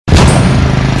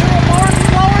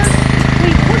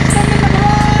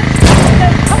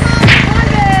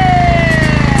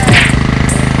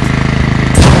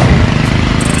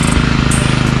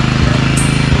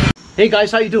Hey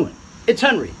guys, how you doing? It's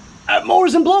Henry at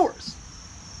Mowers and Blowers.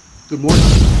 Good morning.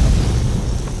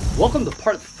 Welcome to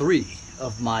part 3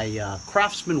 of my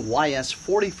Craftsman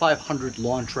Ys4500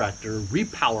 lawn tractor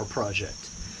repower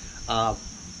project.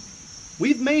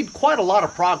 We've made quite a lot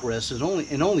of progress in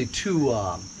only 2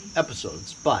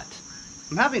 episodes, but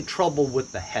I'm having trouble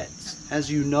with the heads. As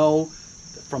you know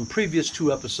from previous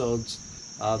 2 episodes,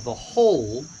 the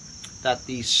hole that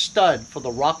the stud for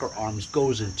the rocker arms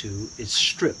goes into is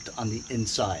stripped on the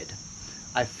inside.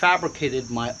 I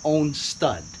fabricated my own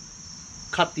stud,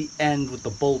 cut the end with the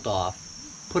bolt off,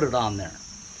 put it on there.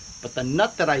 But the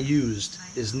nut that I used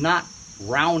is not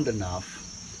round enough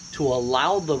to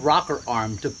allow the rocker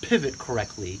arm to pivot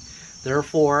correctly.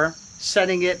 Therefore,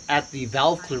 setting it at the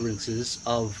valve clearances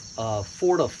of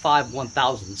 4 to 5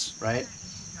 1/1000ths, right?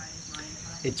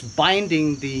 It's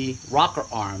binding the rocker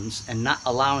arms and not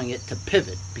allowing it to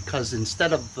pivot, because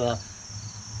instead of the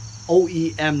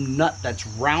OEM nut that's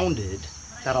rounded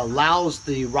that allows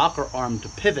the rocker arm to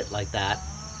pivot like that,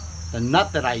 the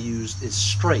nut that I used is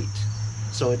straight,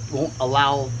 so it won't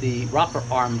allow the rocker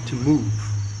arm to move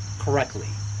correctly,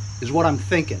 is what I'm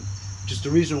thinking. Just the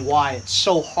reason why it's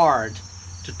so hard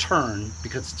to turn,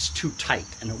 because it's too tight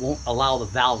and it won't allow the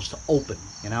valves to open,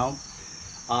 you know.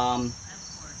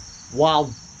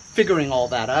 While figuring all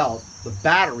that out, the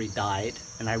battery died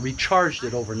and I recharged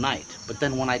it overnight. But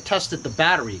then when I tested the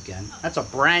battery again, that's a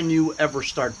brand new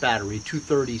EverStart battery,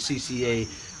 230 CCA,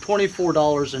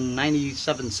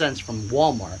 $24.97 from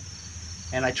Walmart.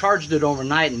 And I charged it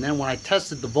overnight, and then when I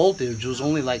tested the voltage, it was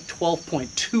only like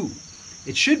 12.2.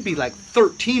 It should be like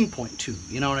 13.2,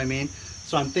 you know what I mean?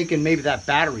 So I'm thinking maybe that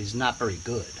battery's not very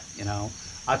good, you know.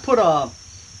 I put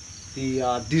the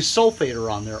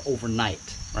desulfator on there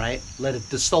overnight, right? Let it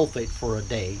desulfate for a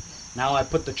day. Now I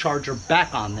put the charger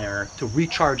back on there to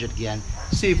recharge it again,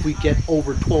 see if we get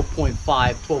over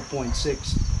 12.5,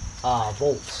 12.6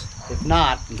 volts. If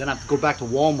not, I'm gonna have to go back to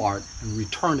Walmart and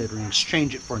return it and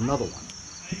exchange it for another one,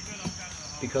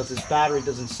 because this battery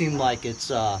doesn't seem like it's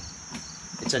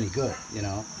any good, you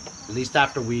know, at least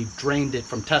after we drained it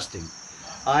from testing.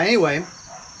 Anyway,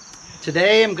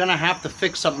 today I'm gonna have to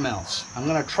fix something else. I'm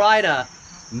gonna try to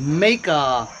make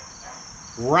a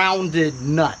rounded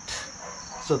nut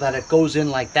so that it goes in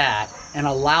like that and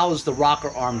allows the rocker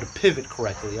arm to pivot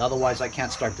correctly. Otherwise I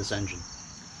can't start this engine.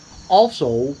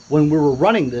 Also, when we were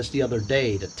running this the other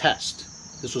day to test,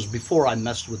 this was before I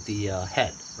messed with the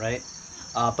head, right?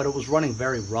 But it was running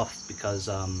very rough because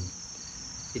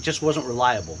it just wasn't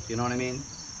reliable, you know what I mean?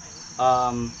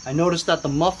 I noticed that the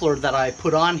muffler that I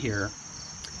put on here,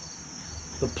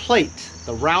 the plate,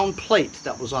 the round plate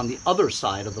that was on the other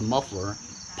side of the muffler,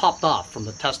 popped off from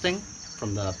the testing,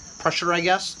 from the pressure, I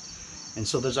guess. And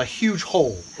so there's a huge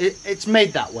hole. It's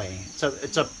made that way. It's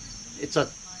a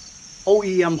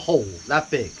OEM hole that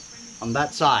big on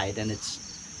that side, and it's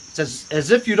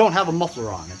as if you don't have a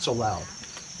muffler on. It's so loud.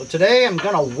 So today I'm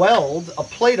gonna weld a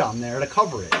plate on there to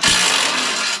cover it.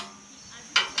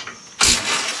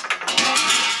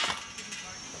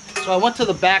 So I went to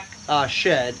the back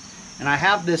shed, and I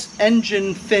have this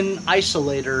engine fin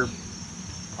isolator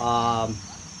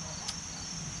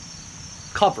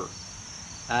cover,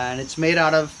 and it's made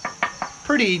out of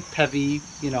pretty heavy,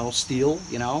 you know, steel,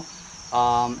 you know,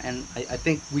 and I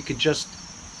think we could just,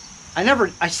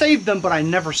 I saved them, but I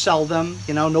never sell them,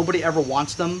 you know, nobody ever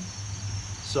wants them.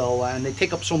 So, and they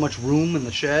take up so much room in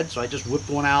the shed, so I just whipped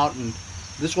one out, and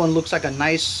this one looks like a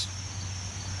nice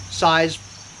size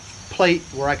plate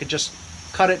where I could just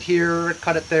cut it here,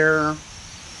 cut it there,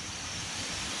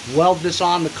 weld this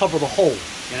on to cover the hole,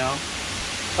 you know.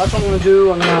 That's what I'm going to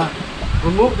do. I'm going to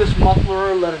remove this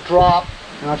muffler, let it drop,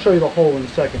 and I'll show you the hole in a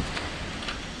second.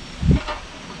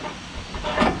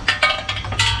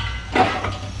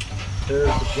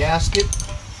 There's the gasket.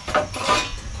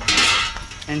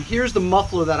 And here's the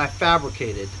muffler that I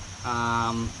fabricated.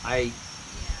 I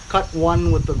cut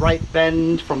one with the right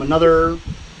bend from another,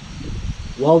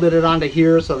 welded it onto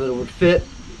here so that it would fit.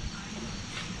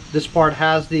 This part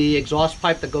has the exhaust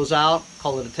pipe that goes out,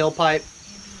 call it a tailpipe.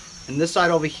 And this side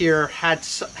over here had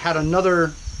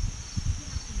another,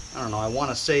 I don't know, I want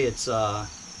to say it's, I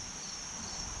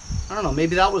don't know,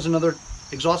 maybe that was another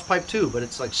exhaust pipe too, but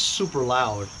it's like super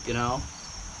loud, you know?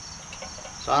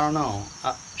 So I don't know.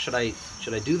 Should I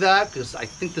do that? Because I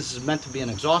think this is meant to be an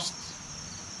exhaust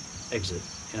exit,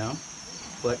 you know?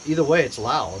 But either way, it's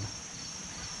loud.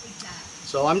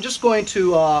 So I'm just going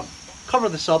to cover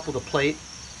this up with a plate.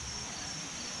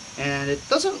 And it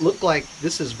doesn't look like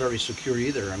this is very secure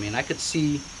either. I mean, I could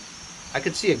see a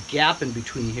gap in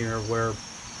between here where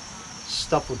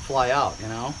stuff would fly out, you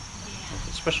know,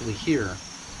 especially here.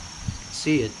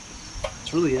 See it, it's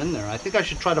it's really in there. I think I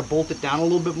should try to bolt it down a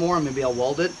little bit more, and maybe I'll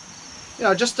weld it. You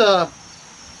know, just to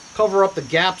cover up the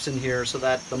gaps in here so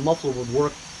that the muffler would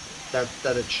work that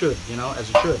it should, you know, as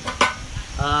it should.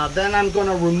 Then I'm going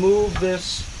to remove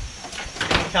this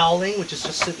cowling, which is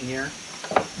just sitting here.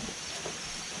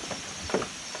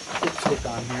 Stick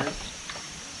on here.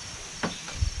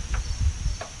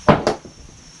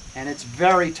 And it's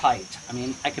very tight. I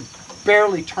mean, I could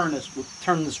barely turn this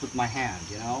with my hand,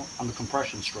 you know, on the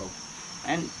compression stroke.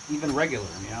 And even regular,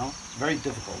 you know, it's very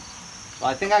difficult. So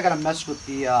I think I gotta mess with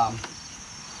the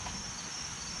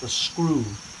screw,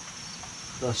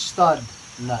 the stud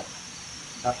nut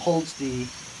that holds the,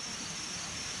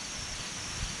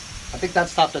 I think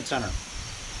that's top dead center.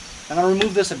 I'm gonna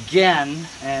remove this again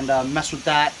and mess with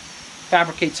that,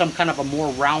 fabricate some kind of a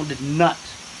more rounded nut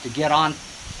to get on,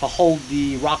 to hold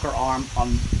the rocker arm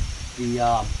on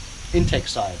the intake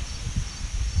side.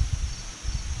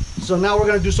 So now we're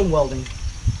gonna do some welding.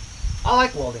 I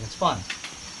like welding, it's fun.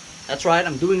 That's right,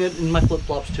 I'm doing it in my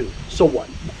flip-flops too. So what?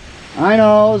 I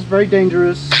know, it's very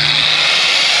dangerous.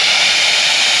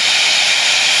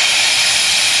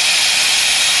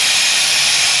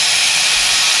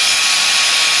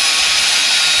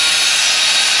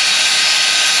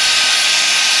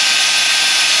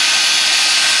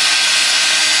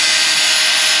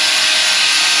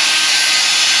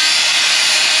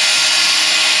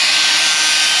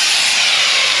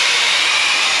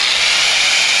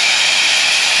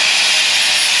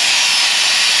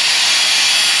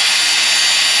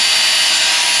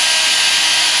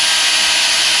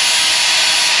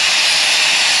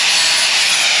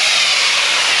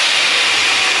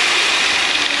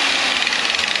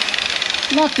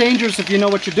 Not dangerous if you know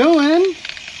what you're doing.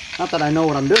 Not that I know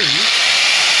what I'm doing.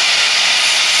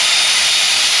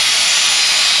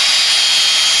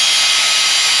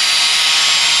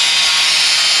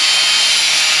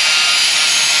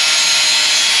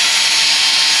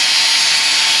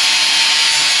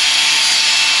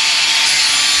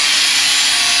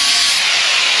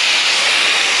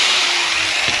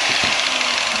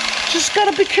 Just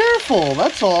gotta be careful,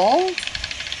 that's all.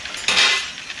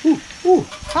 Ooh, ooh,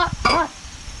 hot, hot.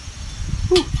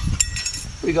 Ooh.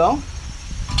 Here we go.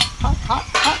 Hot, hot,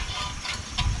 hot.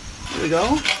 Here we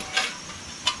go.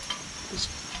 Just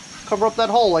cover up that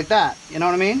hole like that. You know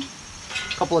what I mean?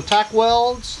 A couple of tack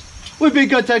welds would be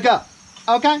good to go.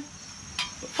 Okay?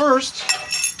 But first,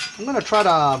 I'm going to try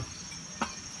to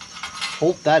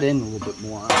bolt that in a little bit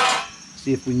more.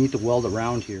 See if we need to weld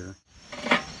around here.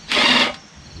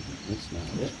 That's not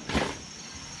it.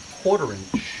 1/4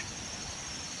 inch.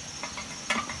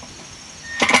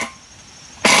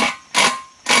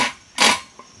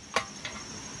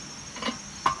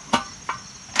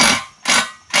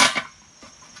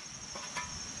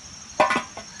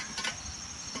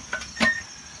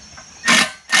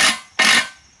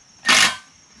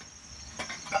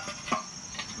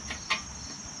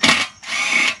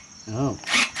 Oh,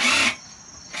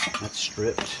 that's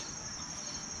stripped.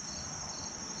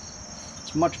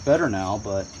 It's much better now,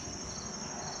 but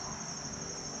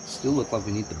still look like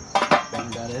we need to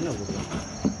bang that in a little bit.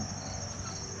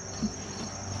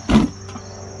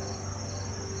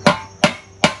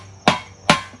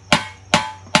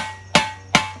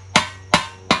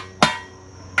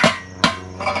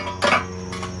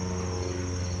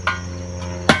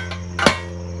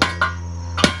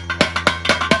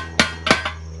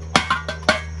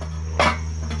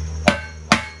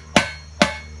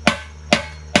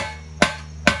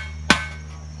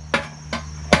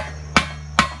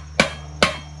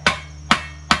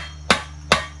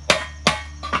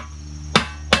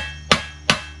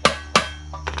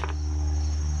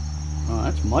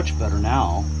 Much better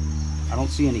now. I don't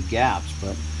see any gaps,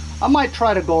 but I might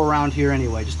try to go around here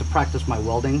anyway just to practice my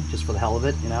welding, just for the hell of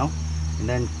it, you know, and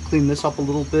then clean this up a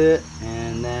little bit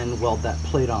and then weld that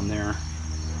plate on there.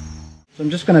 So I'm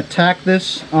just going to tack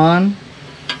this on.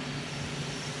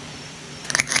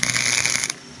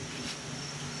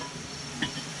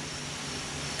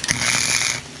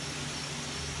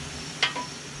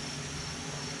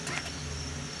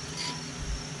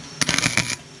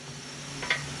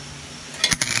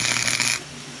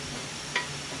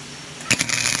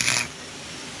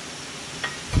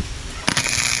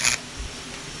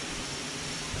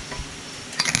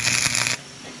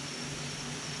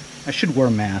 I should wear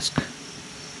a mask.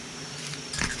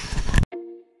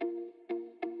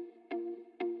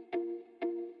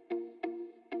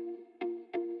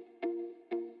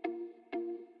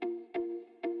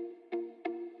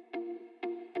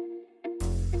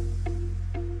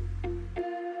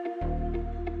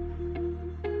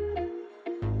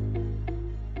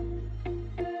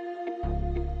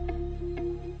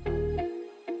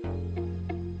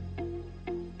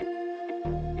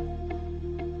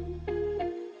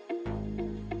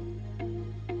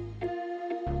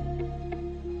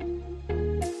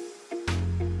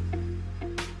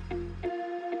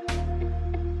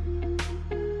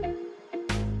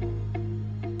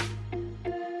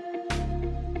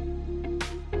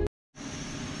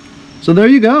 So there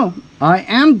you go. I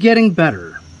am getting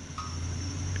better.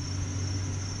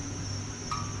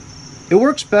 It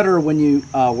works better when you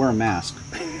wear a mask.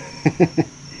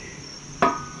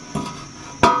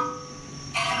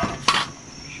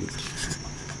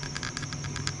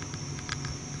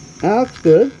 Oh, that's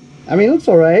good. I mean, it's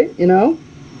alright, you know?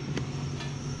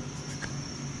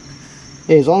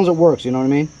 Hey, as long as it works, you know what I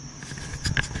mean?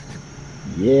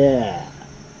 Yeah.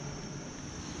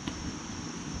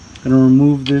 Gonna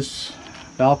remove this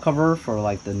valve cover for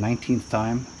like the 19th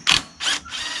time.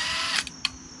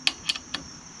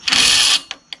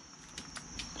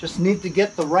 Just need to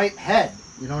get the right head,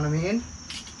 you know what I mean?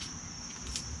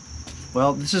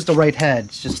 Well, this is the right head.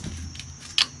 It's just,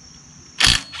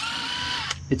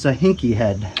 it's a hinky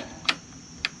head.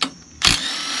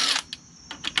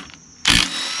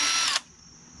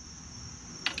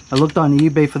 I looked on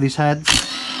eBay for these heads.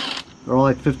 They're all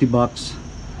like 50 bucks.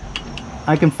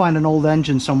 I can find an old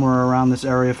engine somewhere around this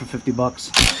area for 50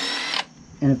 bucks.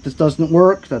 And if this doesn't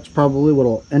work, that's probably what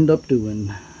I'll end up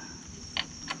doing.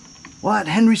 What?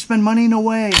 Henry spend money? No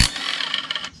way.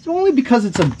 It's only because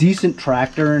it's a decent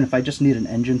tractor, and if I just need an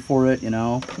engine for it, you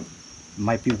know, it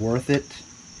might be worth it.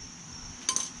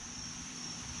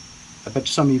 I bet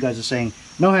some of you guys are saying,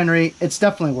 no, Henry, it's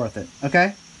definitely worth it,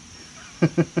 okay?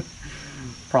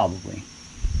 Probably.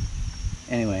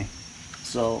 Anyway,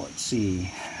 so let's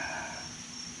see.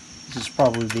 This is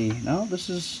probably the, no, this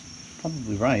is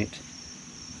probably right.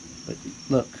 But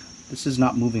look, this is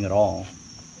not moving at all.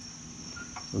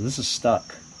 So this is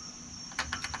stuck.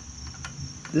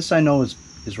 This I know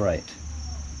is right.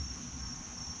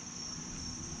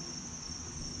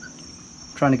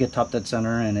 I'm trying to get top dead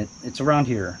center, and it's around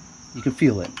here. You can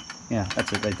feel it. Yeah,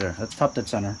 that's it right there. That's top dead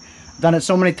center. I've done it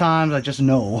so many times, I just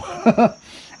know.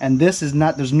 And this is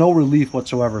not, there's no relief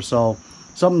whatsoever, so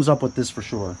something's up with this for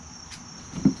sure.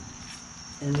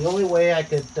 And the only way I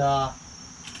could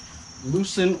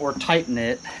loosen or tighten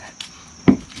it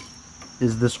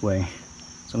is this way.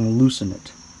 So I'm going to loosen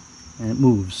it, and it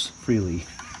moves freely.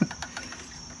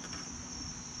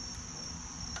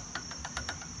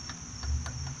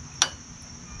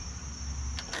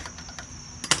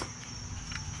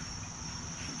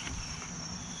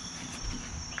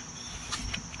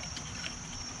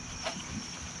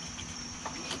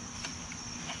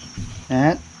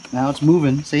 And now it's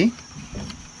moving, see?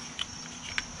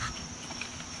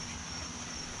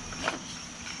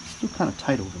 Still kind of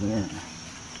tight over there.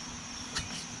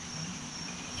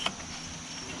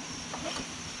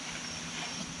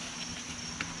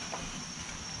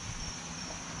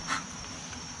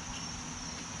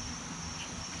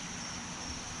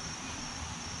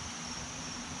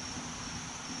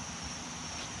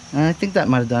 I think that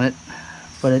might have done it,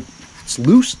 but it's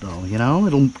loose though, you know?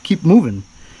 It'll keep moving.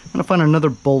 I'm gonna find another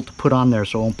bolt to put on there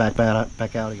so it won't back out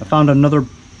again. I found another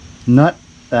nut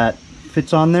that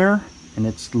fits on there, and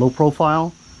it's low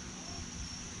profile.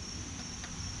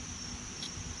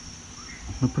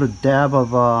 I'm gonna put a dab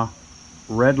of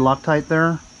red Loctite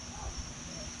there,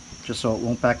 just so it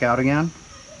won't back out again.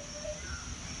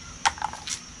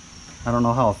 I don't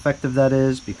know how effective that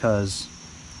is because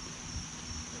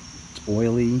it's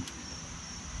oily.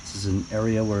 This is an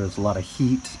area where there's a lot of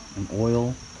heat and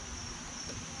oil.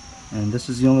 And this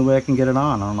is the only way I can get it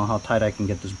on. I don't know how tight I can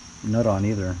get this nut on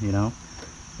either, you know.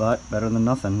 But better than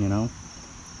nothing, you know.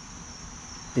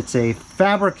 It's a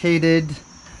fabricated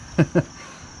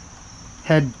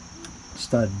head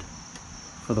stud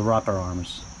for the rocker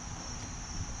arms.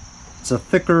 It's a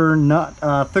thicker nut,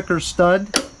 thicker stud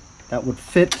that would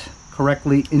fit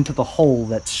correctly into the hole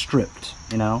that's stripped,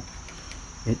 you know.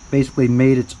 It basically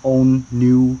made its own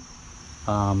new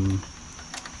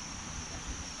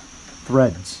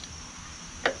threads.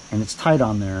 And it's tight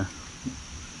on there,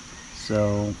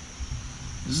 so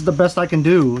this is the best I can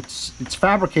do. It's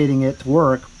fabricating it to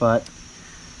work, but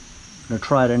I'm gonna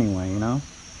try it anyway, you know.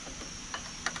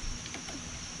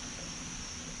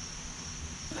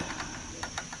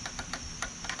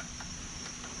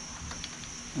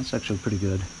 That's actually pretty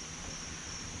good.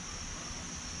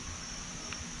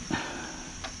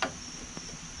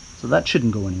 So that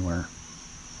shouldn't go anywhere.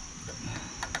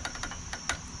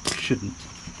 Shouldn't.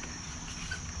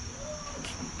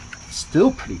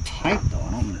 Still pretty tight though,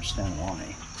 I don't understand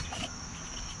why.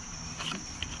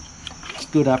 It's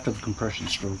good after the compression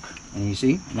stroke. And you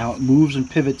see, now it moves and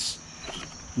pivots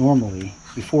normally.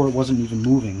 Before it wasn't even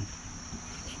moving.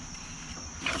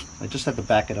 I just have to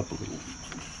back it up a little.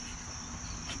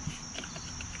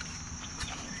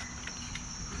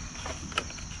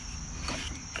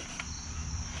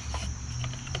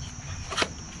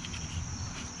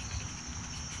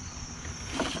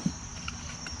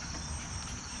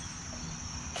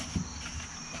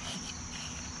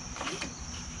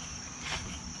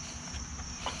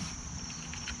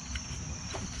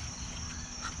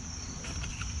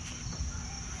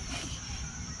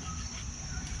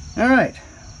 All right,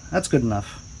 that's good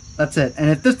enough. That's it. And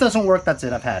if this doesn't work, that's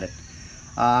it. I've had it.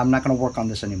 I'm not going to work on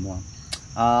this anymore.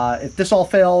 If this all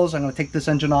fails, I'm going to take this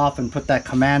engine off and put that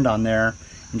command on there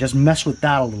and just mess with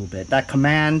that a little bit. That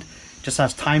command just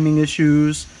has timing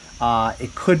issues.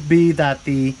 It could be that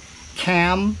the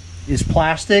cam is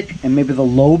plastic and maybe the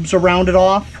lobes are rounded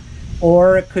off,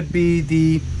 or it could be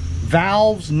the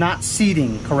valves not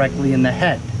seating correctly in the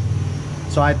head.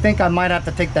 So I think I might have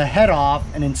to take the head off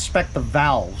and inspect the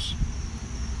valves,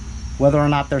 whether or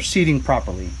not they're seating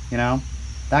properly, you know?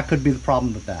 That could be the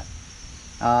problem with that.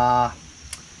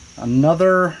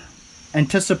 Another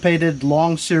anticipated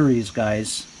long series,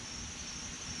 guys.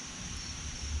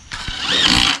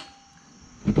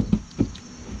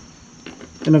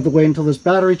 Gonna have to wait until this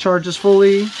battery charges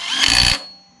fully.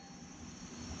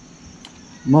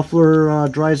 Muffler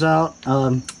dries out,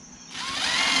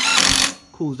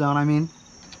 cools down, I mean.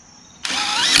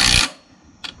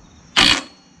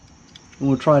 And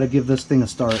we'll try to give this thing a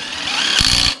start.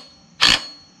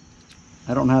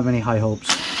 I don't have any high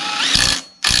hopes.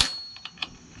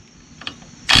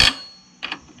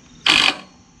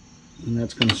 And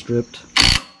that's gonna stripped.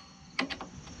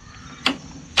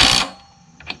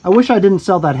 I wish I didn't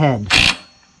sell that head.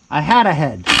 I had a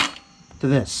head to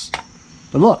this.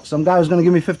 But look, some guy was gonna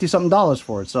give me $50-something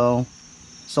for it, so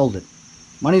sold it.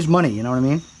 Money's money, you know what I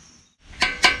mean?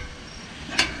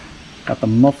 Got the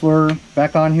muffler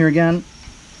back on here again.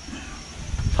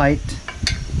 Tight.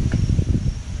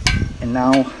 And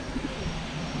now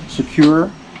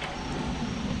secure.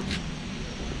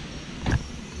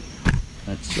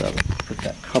 Let's put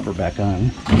that cover back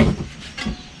on.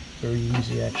 Very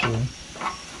easy, actually.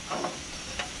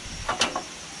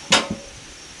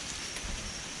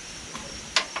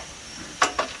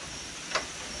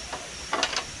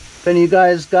 If any of you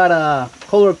guys got a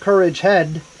Kohler Courage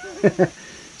head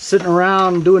sitting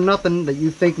around doing nothing that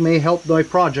you think may help my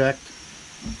project,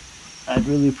 I'd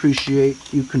really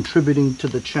appreciate you contributing to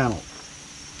the channel.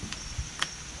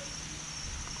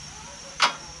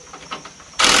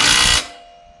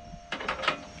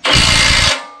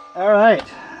 All right.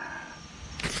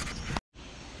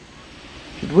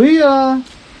 Should we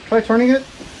try turning it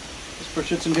just for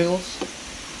shits and giggles?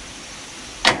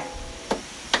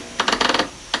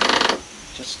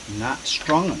 Just not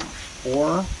strong enough,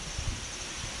 or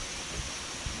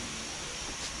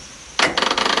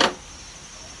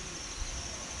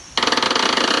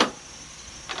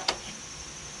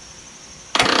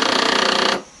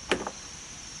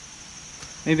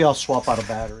maybe I'll swap out a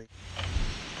battery.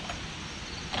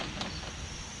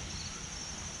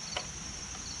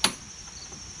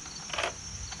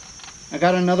 I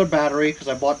got another battery because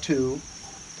I bought two.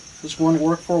 This one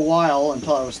worked for a while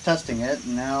until I was testing it,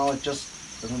 and now it just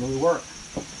doesn't really work.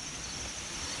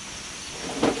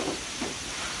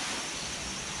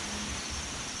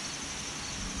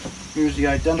 Here's the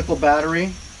identical battery.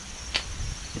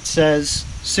 It says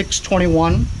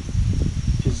 621,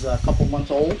 which is a couple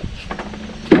months old.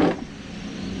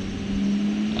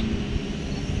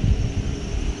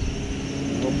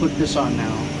 We'll put this on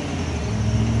now.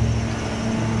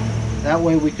 That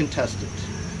way we can test it.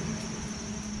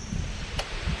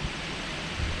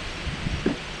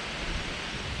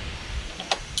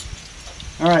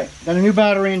 Alright, got a new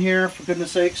battery in here, for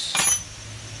goodness sakes.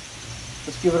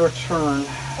 Let's give it a turn.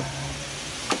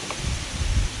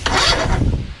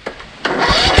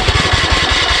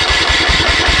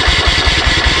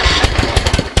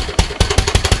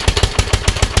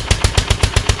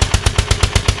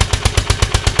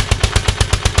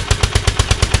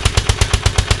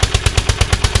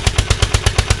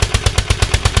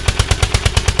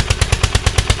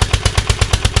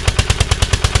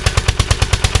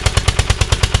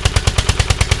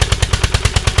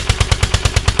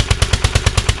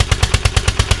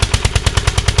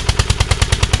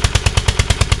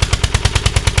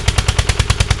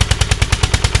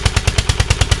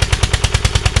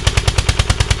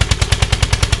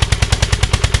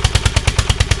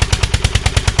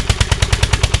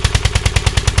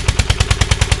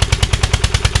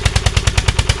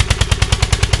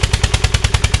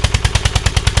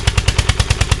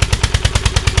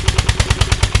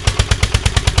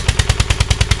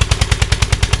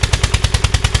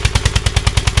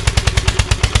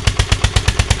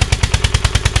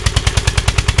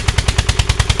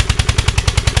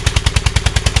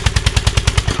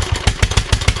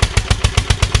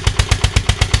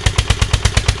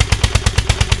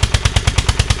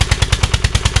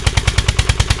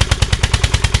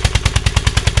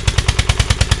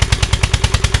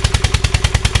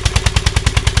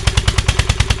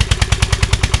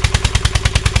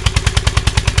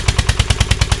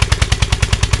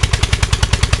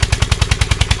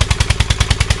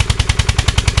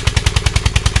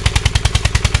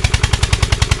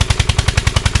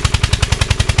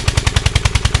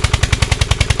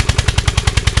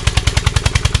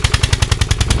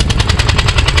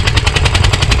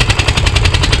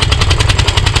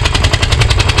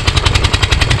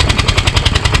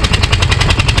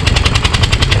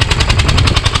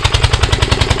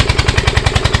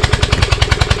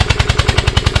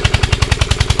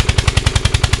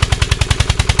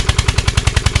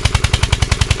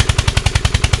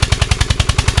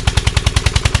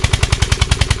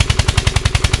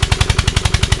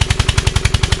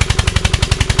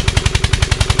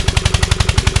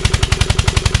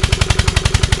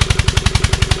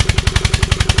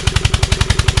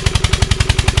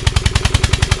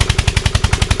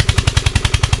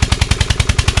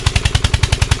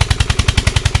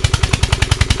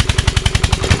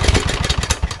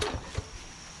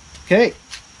 Okay.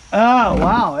 Oh,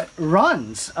 wow, it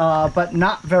runs, but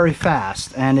not very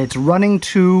fast, and it's running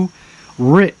too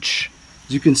rich.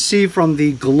 As you can see from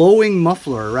the glowing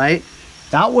muffler, right?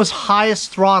 That was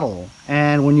highest throttle,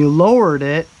 and when you lowered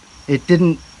it, it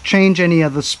didn't change any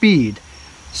of the speed.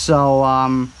 So,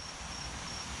 I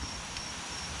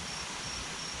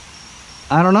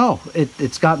don't know.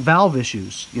 It's got valve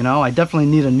issues, you know? I definitely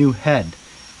need a new head.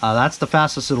 That's the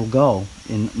fastest it'll go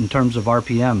in terms of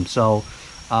RPM. So,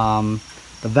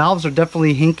 the valves are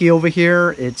definitely hinky over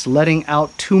here. It's letting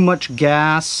out too much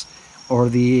gas, or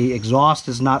the exhaust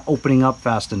is not opening up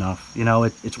fast enough. You know,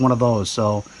 it's one of those.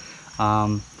 So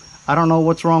I don't know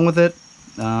what's wrong with it.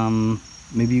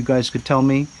 Maybe you guys could tell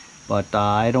me, but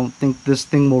I don't think this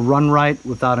thing will run right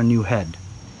without a new head.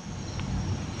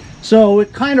 So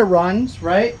it kind of runs,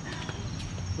 right?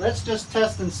 Let's just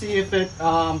test and see if it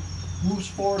moves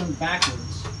forward and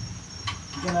backwards.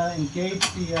 I'm gonna engage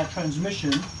the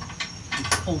transmission.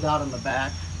 It's pulled out in the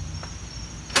back.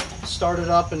 Start it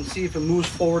up and see if it moves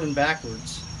forward and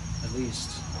backwards, at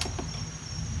least.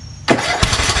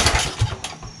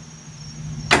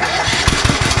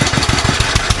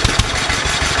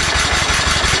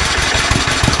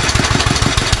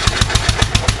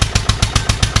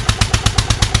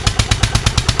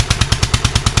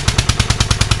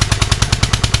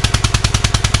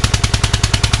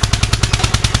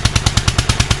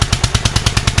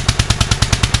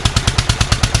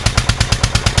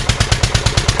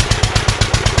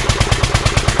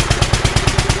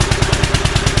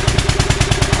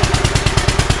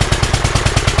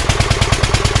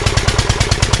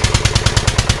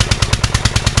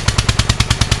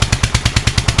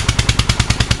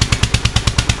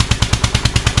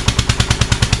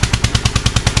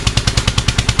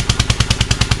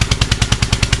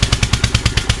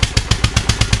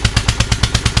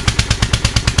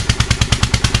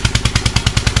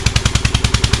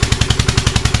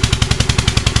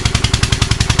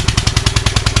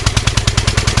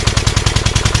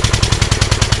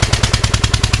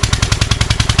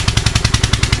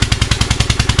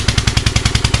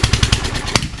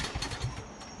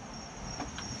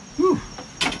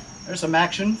 There's some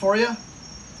action for you.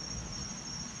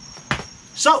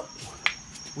 So,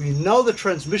 we know the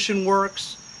transmission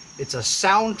works. It's a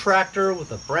sound tractor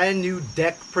with a brand new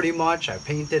deck pretty much. I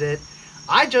painted it.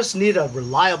 I just need a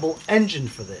reliable engine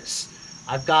for this.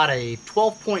 I've got a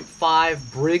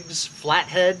 12.5 Briggs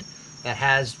flathead that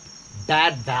has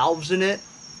bad valves in it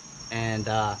and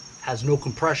has no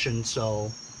compression, so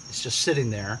it's just sitting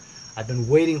there. I've been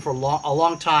waiting for a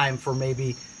long time for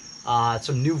maybe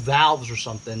some new valves or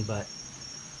something, but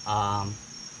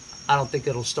I don't think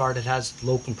it'll start. It has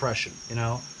low compression, you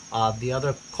know. The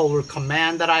other Kohler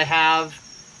Command that I have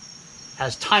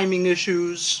has timing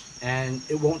issues, and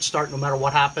it won't start no matter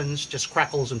what happens, just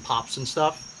crackles and pops and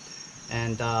stuff.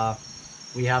 And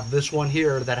we have this one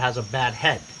here that has a bad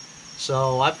head.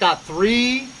 So I've got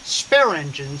 3 spare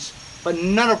engines, but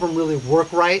none of them really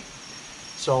work right.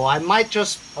 So I might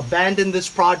just abandon this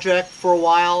project for a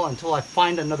while until I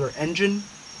find another engine.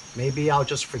 Maybe I'll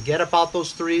just forget about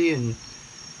those 3 and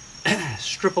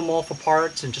strip them all for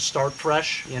parts and just start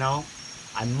fresh, you know.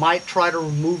 I might try to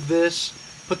remove this,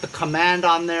 put the Command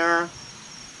on there,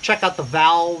 check out the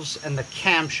valves and the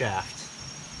camshaft.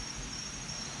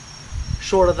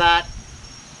 Short of that,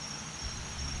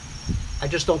 I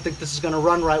just don't think this is going to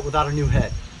run right without a new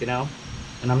head, you know.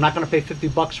 And I'm not going to pay 50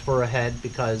 bucks for a head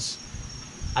because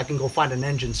I can go find an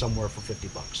engine somewhere for 50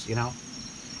 bucks, you know.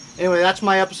 Anyway, that's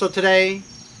my episode today.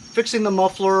 Fixing the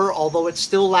muffler, although it's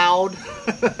still loud.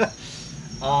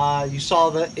 You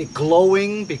saw it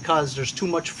glowing because there's too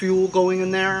much fuel going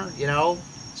in there, you know.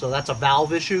 So that's a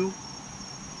valve issue.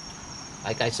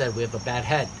 Like I said, we have a bad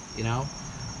head, you know.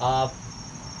 Other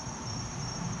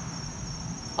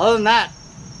than that,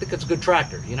 I think it's a good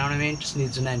tractor, you know what I mean? Just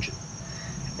needs an engine.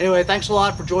 Anyway, thanks a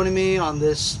lot for joining me on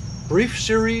this brief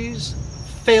series,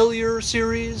 failure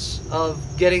series of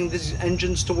getting these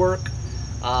engines to work.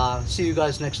 See you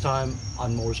guys next time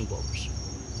on Mowers and Blowers.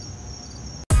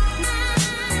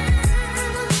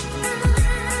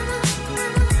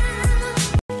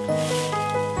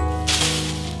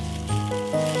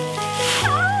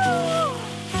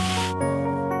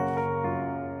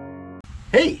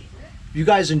 Hey, if you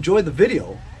guys enjoyed the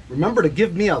video, remember to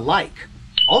give me a like.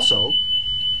 Also,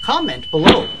 comment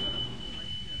below.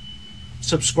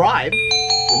 Subscribe.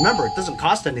 Remember, it doesn't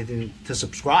cost anything to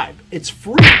subscribe. It's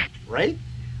free, right?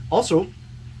 Also,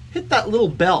 hit that little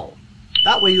bell.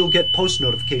 That way you'll get post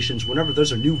notifications whenever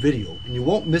there's a new video and you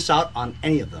won't miss out on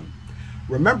any of them.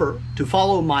 Remember to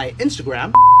follow my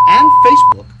Instagram and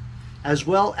Facebook, as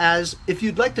well as if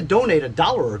you'd like to donate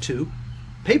 $1 or $2,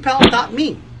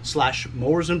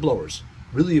 paypal.me/mowersandblowers.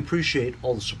 Really appreciate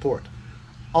all the support.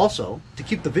 Also, to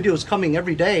keep the videos coming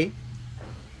every day,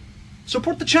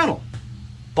 support the channel.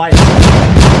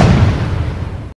 Bye.